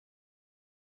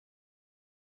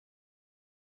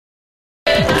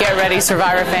ready,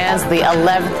 Survivor fans. The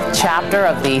 11th chapter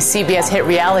of the CBS hit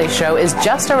reality show is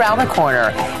just around the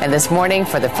corner. And this morning,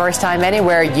 for the first time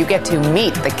anywhere, you get to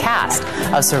meet the cast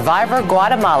of Survivor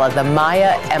Guatemala, the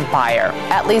Maya Empire.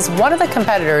 At least one of the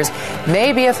competitors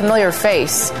may be a familiar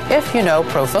face if you know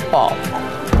pro football.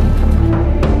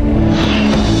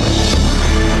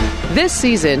 This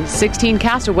season, 16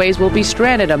 castaways will be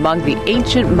stranded among the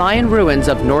ancient Mayan ruins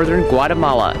of northern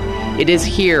Guatemala. It is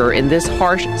here in this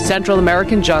harsh Central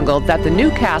American jungle that the new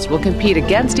cast will compete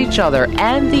against each other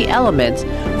and the elements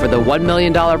for the $1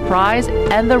 million prize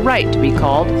and the right to be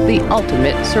called the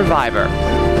ultimate survivor.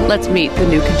 Let's meet the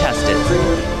new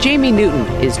contestants. Jamie Newton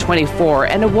is 24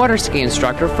 and a water ski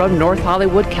instructor from North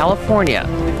Hollywood, California.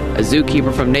 A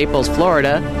zookeeper from Naples,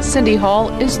 Florida, Cindy Hall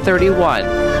is 31.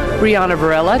 Brianna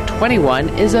Varela, 21,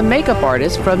 is a makeup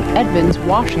artist from Edmonds,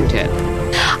 Washington.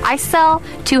 I sell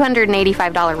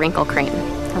 $285 wrinkle cream,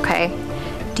 okay?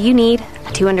 Do you need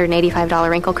a $285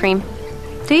 wrinkle cream?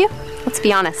 Do you? Let's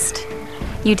be honest.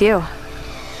 You do.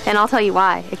 And I'll tell you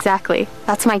why, exactly.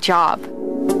 That's my job.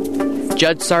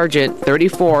 Judd Sargent,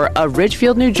 34, of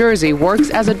Ridgefield, New Jersey,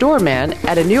 works as a doorman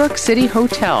at a New York City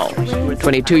hotel.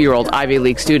 22-year-old Ivy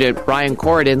League student Brian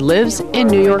Corridon lives in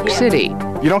New York City.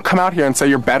 You don't come out here and say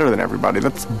you're better than everybody.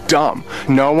 That's dumb.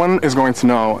 No one is going to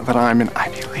know that I'm an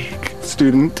Ivy League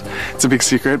student. It's a big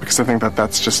secret because I think that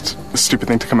that's just a stupid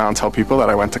thing to come out and tell people that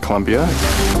I went to Columbia.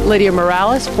 Lydia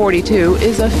Morales, 42,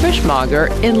 is a fishmonger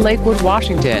in Lakewood,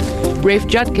 Washington. Rafe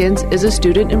Judkins is a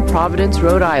student in Providence,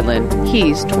 Rhode Island.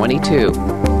 He's 22.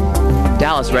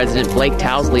 Dallas resident Blake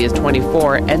Towsley is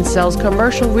 24 and sells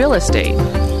commercial real estate.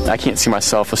 I can't see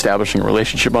myself establishing a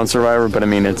relationship on Survivor, but I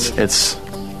mean, it's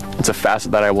a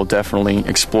facet that I will definitely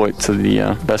exploit to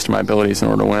the best of my abilities in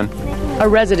order to win. A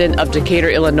resident of Decatur,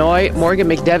 Illinois, Morgan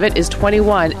McDevitt is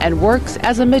 21 and works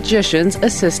as a magician's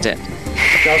assistant.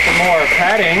 Go for more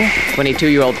padding.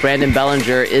 22-year-old Brandon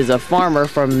Bellinger is a farmer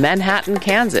from Manhattan,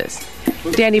 Kansas.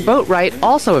 Danny Boatwright,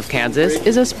 also of Kansas,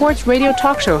 is a sports radio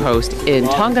talk show host in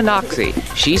Tonganoxie.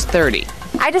 She's 30.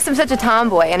 I just am such a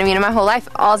tomboy, and I mean, in my whole life,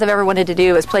 all I've ever wanted to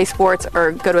do is play sports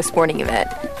or go to a sporting event.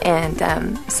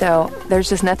 And so there's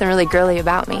just nothing really girly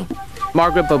about me.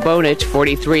 Margaret Bobonich,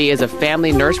 43, is a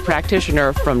family nurse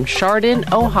practitioner from Chardon,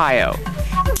 Ohio.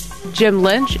 Jim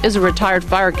Lynch is a retired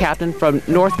fire captain from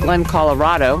North Glen,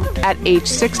 Colorado. At age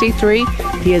 63,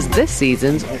 he is this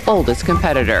season's oldest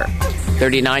competitor.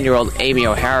 39-year-old Amy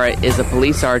O'Hara is a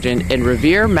police sergeant in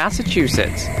Revere,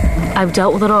 Massachusetts. I've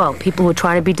dealt with it all. People who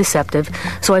try to be deceptive.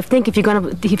 So I think if you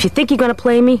think you're gonna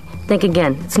play me, think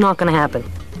again. It's not gonna happen.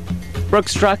 Brooke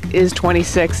Struck is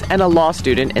 26 and a law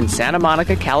student in Santa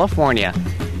Monica, California.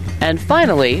 And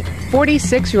finally,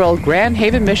 46-year-old Grand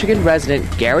Haven, Michigan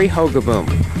resident Gary Hogeboom.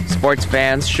 Sports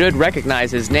fans should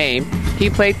recognize his name. He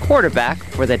played quarterback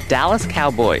for the Dallas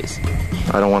Cowboys.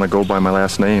 I don't want to go by my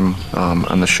last name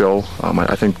on the show.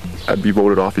 I think I'd be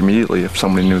voted off immediately if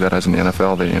somebody knew that as in the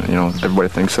NFL. Everybody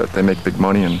thinks that they make big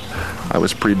money, and I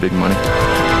was pretty big money.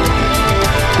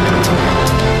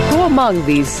 Who among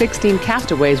these 16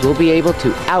 castaways will be able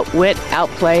to outwit,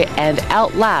 outplay, and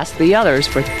outlast the others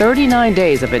for 39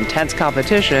 days of intense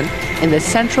competition in the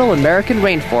Central American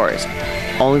rainforest?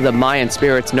 Only the Mayan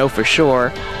spirits know for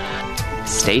sure.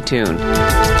 Stay tuned.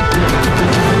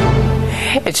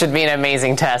 It should be an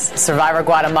amazing test. Survivor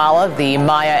Guatemala, the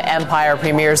Maya Empire,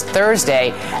 premieres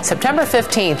Thursday, September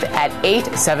 15th at 8,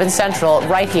 7 Central,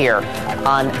 right here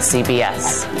on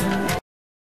CBS.